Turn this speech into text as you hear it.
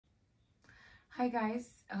Hi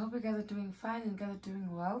guys, I hope you guys are doing fine and you guys are doing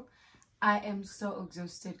well. I am so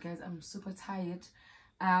exhausted, guys. I'm super tired.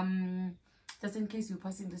 Just in case you're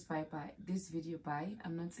passing this video by,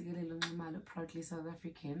 I'm not proudly South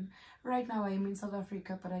African. Right now I am in South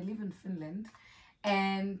Africa, but I live in Finland,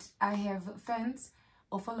 and I have fans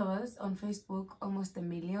or followers on Facebook, almost 1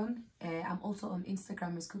 million. I'm also on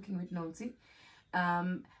Instagram as Cooking with Nonsi,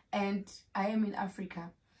 and I am in Africa.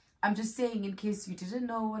 I'm just saying, in case you didn't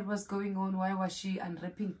know what was going on, why was she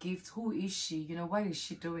unwrapping gifts, who is she, you know, what is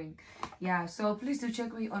she doing? Yeah, so please do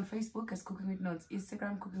check me on Facebook as Cooking with Notes,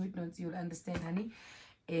 Instagram Cooking with Notes. You'll understand, honey,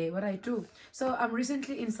 what I do. So I'm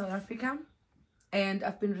recently in South Africa, and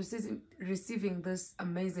I've been receiving this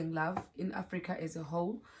amazing love in Africa as a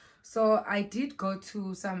whole. So I did go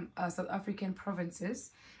to some South African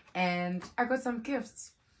provinces, and I got some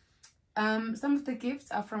gifts. Some of the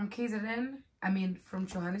gifts are from KZN, from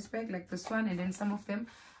Johannesburg, like this one, and then some of them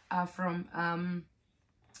are from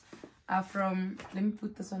let me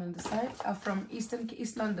put this one on the side, are from East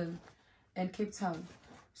London and Cape Town.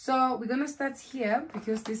 So we're gonna start here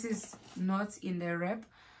because this is not in the wrap,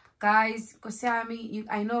 guys. Kosami,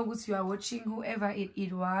 I know what you are watching, whoever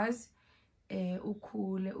it was, Kosami,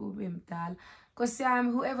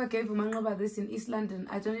 whoever gave Umangoba this in East London,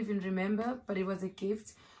 I don't even remember, but it was a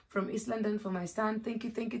gift from East London for my son. Thank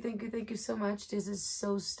you so much. This is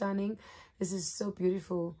so stunning. This is so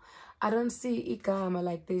beautiful. I don't see Igama,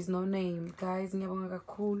 like there's no name, guys.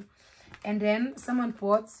 Cool. And then someone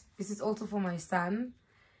bought, this is also for my son.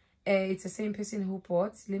 It's the same person who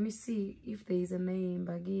bought. Let me see if there is a name.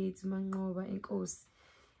 Bagit Mangoba Enkos.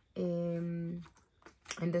 And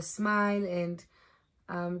the smile, and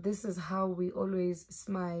this is how we always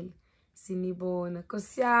smile. Sinibona,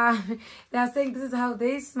 because yeah, they are saying this is how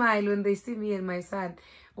they smile when they see me and my son,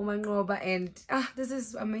 Umangoba, and this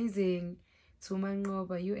is amazing. To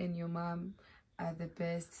Umangoba, you and your mom are the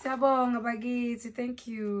best. Sabong Abagiti, thank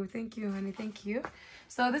you, honey, thank you.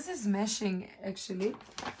 So this is meshing actually,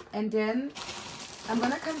 and then I'm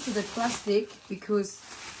gonna come to the plastic because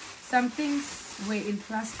some things were in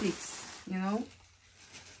plastics, you know.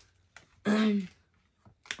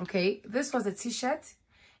 Okay, this was a t-shirt.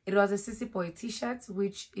 It was a Sissy Boy t-shirt,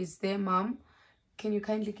 which is their mom. Can you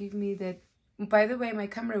kindly give me that? By the way, my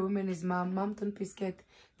camera woman is mom. Mom, don't please get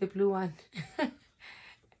the blue one.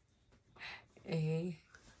 Hey,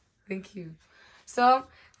 thank you. So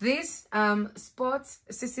this sports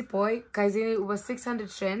Sissy Boy, guys, it was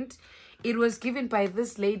 600 Rand. It was given by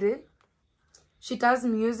this lady. She does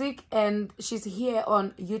music and she's here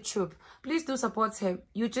on YouTube. Please do support her.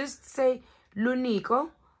 You just say Luniko.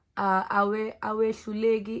 Awe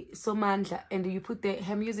Shulegi Somandla, and you put there.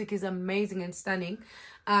 Her music is amazing and stunning.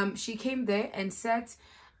 She came there and said,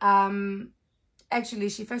 actually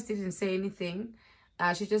she first didn't say anything.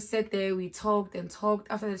 She just sat there. We talked and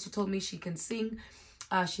talked. After that, she told me she can sing.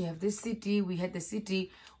 She have this CD. We had the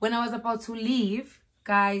CD. When I was about to leave,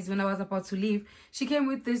 guys, she came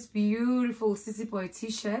with this beautiful Sissy Boy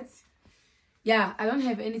t-shirt. Yeah, I don't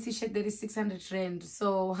have any t-shirt that is 600 Rand.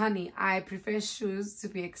 So, honey, I prefer shoes to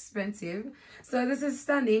be expensive. So, this is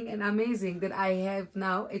stunning and amazing that I have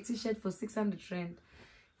now a t-shirt for 600 Rand.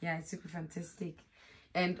 Yeah, it's super fantastic.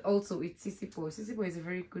 And also, it's Sissy Boy. Sissy Boy is a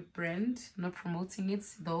very good brand. I'm not promoting it,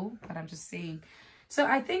 though, but I'm just saying. So,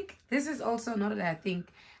 I think this is also, not that I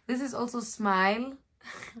think, this is also Smile.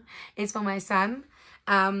 It's for my son.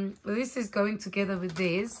 This is going together with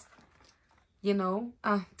this. You know,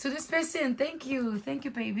 to this person, thank you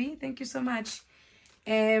baby, thank you so much.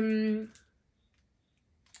 These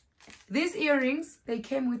earrings, they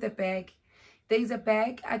came with a bag. There's a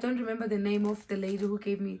bag, I don't remember the name of the lady who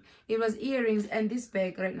gave me. It was earrings, and this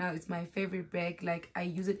bag right now is my favorite bag. Like, I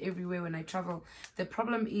use it everywhere when I travel. The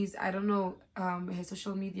problem is I don't know her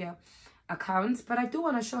social media accounts, but I do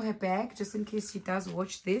want to show her bag just in case she does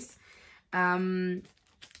watch this, so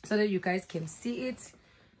that you guys can see it.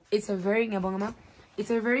 It's a very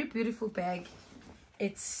beautiful bag.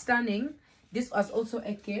 It's stunning. This was also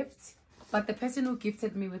a gift, but the person who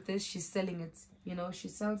gifted me with this, she's selling it. You know, she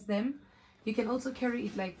sells them. You can also carry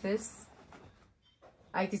it like this.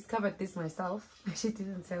 I discovered this myself. She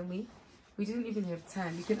didn't tell me. We didn't even have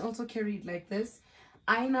time. You can also carry it like this.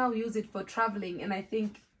 I now use it for traveling, and I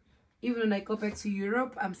think even when I go back to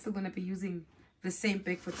Europe, I'm still going to be using the same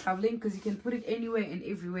bag for traveling because you can put it anywhere and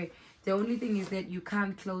everywhere. The only thing is that you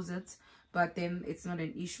can't close it, but then it's not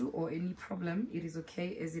an issue or any problem. It is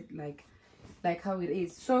okay as it like how it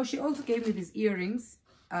is. So she also gave me these earrings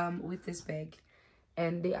with this bag,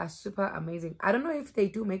 and they are super amazing. I don't know if they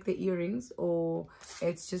do make the earrings or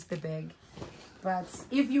it's just the bag, but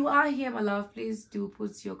if you are here, my love, please do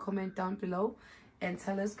put your comment down below and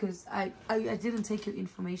tell us, because I didn't take your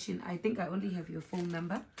information. I think I only have your phone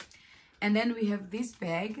number. And then we have this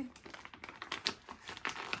bag.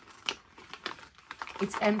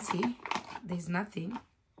 It's empty. There's nothing.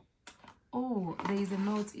 Oh, there is a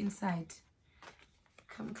note inside.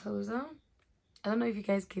 Come closer. I don't know if you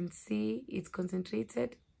guys can see. It's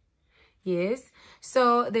concentrated. Yes.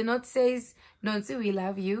 So the note says, Nonsi, we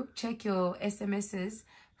love you. Check your SMSs.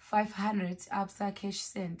 500 Absa cash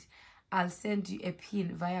sent. I'll send you a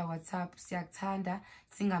pin via WhatsApp. Siyakuthanda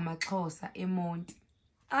singamaXhosa eMonti.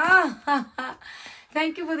 Ah,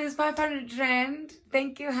 thank you for this 500 rand.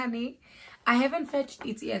 Thank you, honey. I haven't fetched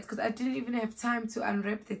it yet because I didn't even have time to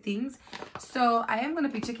unwrap the things. So I am going to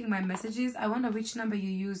be checking my messages. I wonder which number you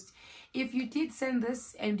used. If you did send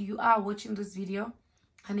this and you are watching this video,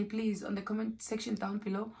 honey, please, on the comment section down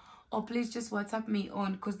below, or please just WhatsApp me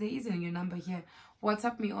on, because there isn't your number here.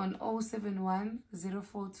 WhatsApp me on 071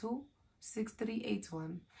 042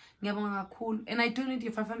 6381. And I do need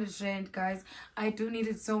your 500 rand, guys. I do need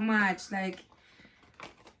it so much. Like,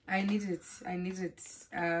 I need it. I need it.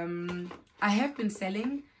 I have been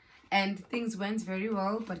selling and things went very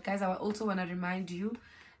well, but guys, I also want to remind you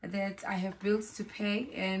that I have bills to pay,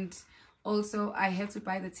 and also I have to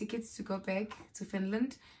buy the tickets to go back to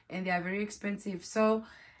Finland, and they are very expensive. So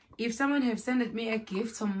if someone have sent me a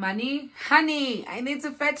gift, some money, honey, I need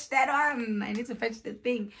to fetch that one. I need to fetch the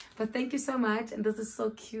thing. But thank you so much. And this is so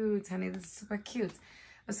cute, honey. This is super cute.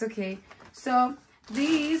 It's okay. So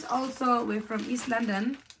these also were from East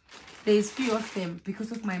London. There's few of them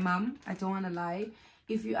because of my mom. I don't want to lie.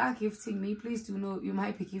 If you are gifting me, please do know you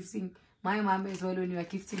might be gifting my mom as well when you are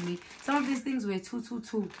gifting me. Some of these things were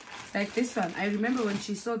 222. Like this one. I remember when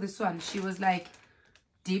she saw this one, she was like,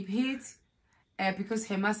 deep hit. Because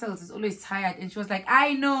her muscles is always tired, and she was like,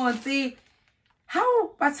 I know, see how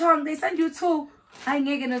Batong, they send you two. I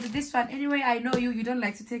know this one. Anyway, I know you don't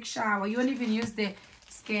like to take shower, you won't even use the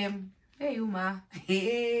scam. Hey Uma.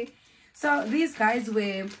 So these guys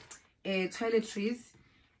were toiletries,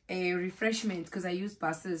 refreshment, because I use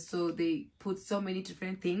buses, so they put so many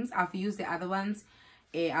different things. I've used the other ones.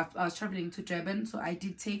 I was traveling to Durban, so I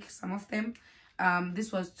did take some of them.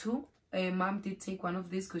 This was two. Mom did take one of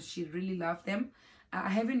these because she really loved them. I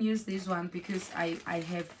haven't used this one because I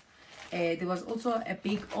have there was also a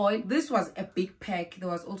big oil. This was a big pack. There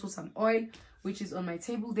was also some oil which is on my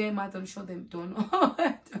table there. Ma, don't show them, don't.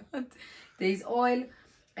 There is oil,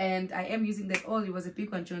 and I am using that oil. It was a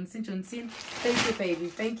big one. Johnson. Thank you, baby.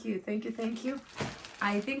 Thank you.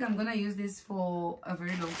 I think I'm gonna use this for a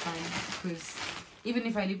very long time, because even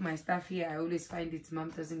if I leave my stuff here, I always find it mom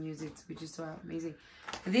doesn't use it, which is so amazing.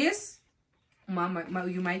 This, mom,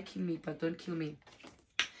 you might kill me, but don't kill me.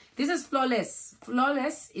 This is Flawless.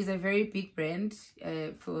 Flawless is a very big brand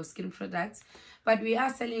for skin products, but we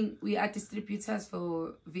are distributors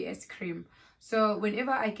for VS Cream. So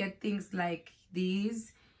whenever I get things like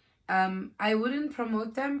these, I wouldn't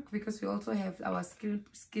promote them because we also have our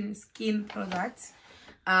skin products.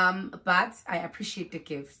 But I appreciate the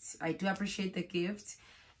gifts. I do appreciate the gift.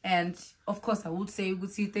 And of course, I would say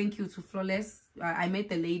thank you to Flawless. I met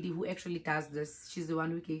the lady who actually does this. She's the one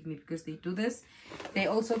who gave me, because they do this. They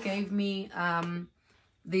also gave me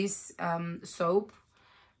this soap.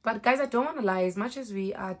 But guys, I don't want to lie. As much as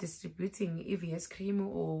we are distributing EVS cream,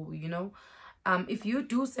 or you know, if you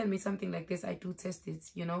do send me something like this, I do test it,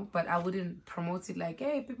 you know, but I wouldn't promote it like,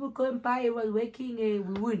 hey, people go and buy it while working. We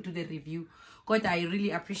wouldn't do the review. God, I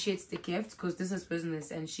really appreciate the gift, because this is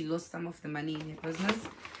business, and she lost some of the money in her business.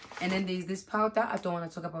 And then there's this powder. I don't want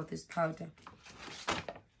to talk about this powder,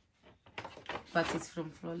 but it's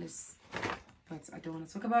from Flawless, but I don't want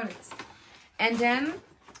to talk about it. And then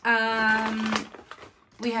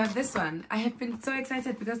we have this one. I have been so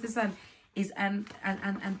excited because this one is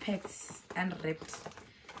unpacked and wrapped.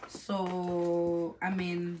 So I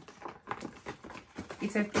mean,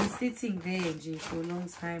 it has been sitting there for a long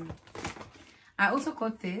time. I also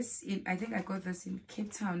got this in, I think I got this in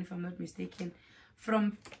Cape Town, if I'm not mistaken,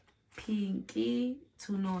 from Pinky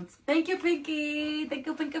to Notes. Thank you, Pinky. Thank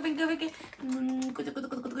you, Pinky.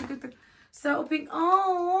 So Pink,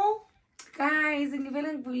 oh guys,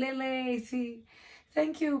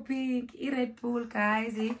 thank you, Pink. Red Bull,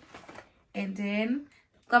 guys. And then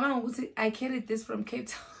I carried this from Cape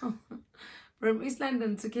Town, from East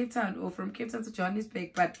London to Cape Town, or from Cape Town to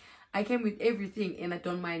Johannesburg, but I came with everything, and I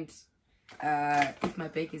don't mind if my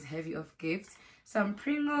bag is heavy of gifts. Some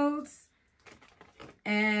Pringles,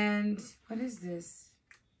 and what is this?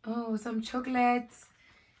 Oh, some chocolates.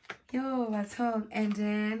 Yo, what's home? And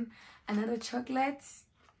then another chocolate,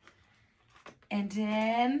 and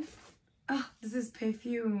then oh, this is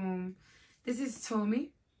perfume. This is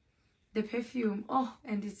Tommy. the perfume. Oh,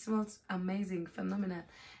 and it smells amazing, phenomenal.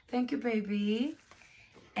 Thank you, baby.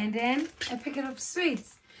 And then a packet of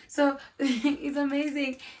sweets. So it's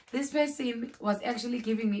amazing. This person was actually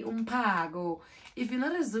giving me umpago. If you're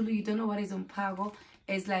not a Zulu, you don't know what is umpago.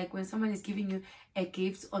 It's like when someone is giving you a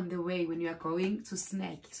gift on the way when you are going to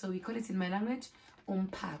snack. So we call it in my language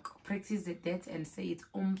umpago. Practice that and say it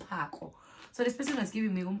umpago. So this person was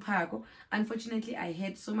giving me umpago. Unfortunately, I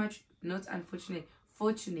had so much, not unfortunate,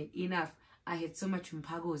 fortunate enough, I had so much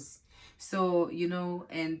umpagos. So, you know,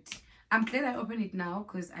 and I'm glad I opened it now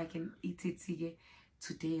because I can eat it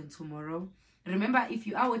today and tomorrow. Remember, if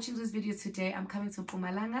you are watching this video today, I'm coming to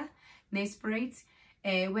Mpumalanga, Nelspruit.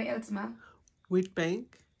 Where else, ma? Witbank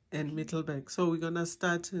and Middelburg. So we're gonna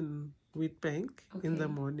start in Witbank in the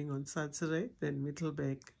morning on Saturday, then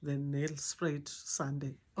Middelburg, then Nelspruit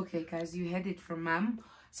Sunday. Okay, guys, you heard it from mom.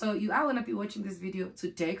 So you are gonna be watching this video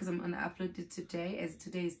today because I'm gonna upload it today, as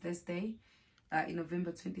today is Thursday, in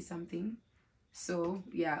November 20 something. So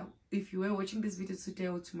yeah, if you were watching this video today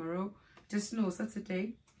or tomorrow, just know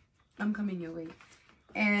Saturday I'm coming your way.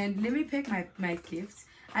 And let me pick my gifts.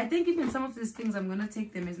 I think even some of these things I'm gonna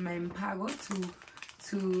take them as my mpago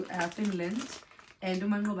to Finland. And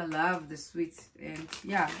Umangoba love the sweets. And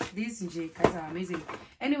yeah, these guys are amazing.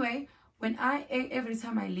 Anyway, when every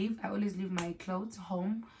time I leave, I always leave my clothes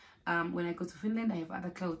home. When I go to Finland, I have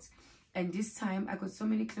other clothes. And this time I got so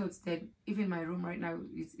many clothes that even my room right now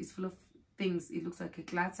is full of things. It looks like a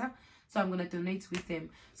clutter. So I'm going to donate with them.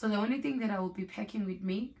 So the only thing that I will be packing with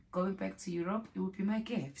me going back to Europe, it will be my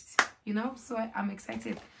gifts, you know. So I'm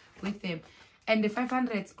excited with them. And the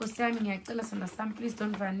 500, please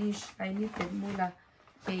don't vanish. I need the moolah,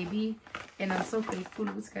 baby. And I'm so grateful,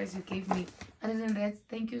 guys, you gave me. Other than that,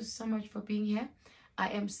 thank you so much for being here. I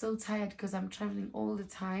am so tired because I'm traveling all the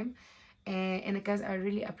time. And guys, I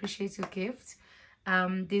really appreciate your gift.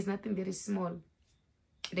 There's nothing that is small.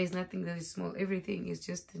 There's nothing that is small. Everything is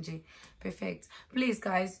just perfect. Please,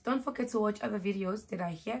 guys, don't forget to watch other videos that are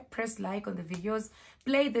here. Press like on the videos.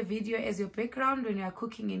 Play the video as your background when you are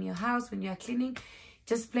cooking in your house, when you are cleaning.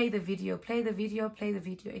 Just play the video. Play the video. Play the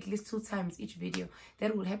video. At least 2 times each video.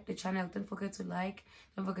 That will help the channel. Don't forget to like.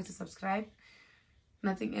 Don't forget to subscribe.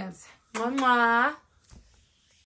 Nothing else. Mwah, mwah.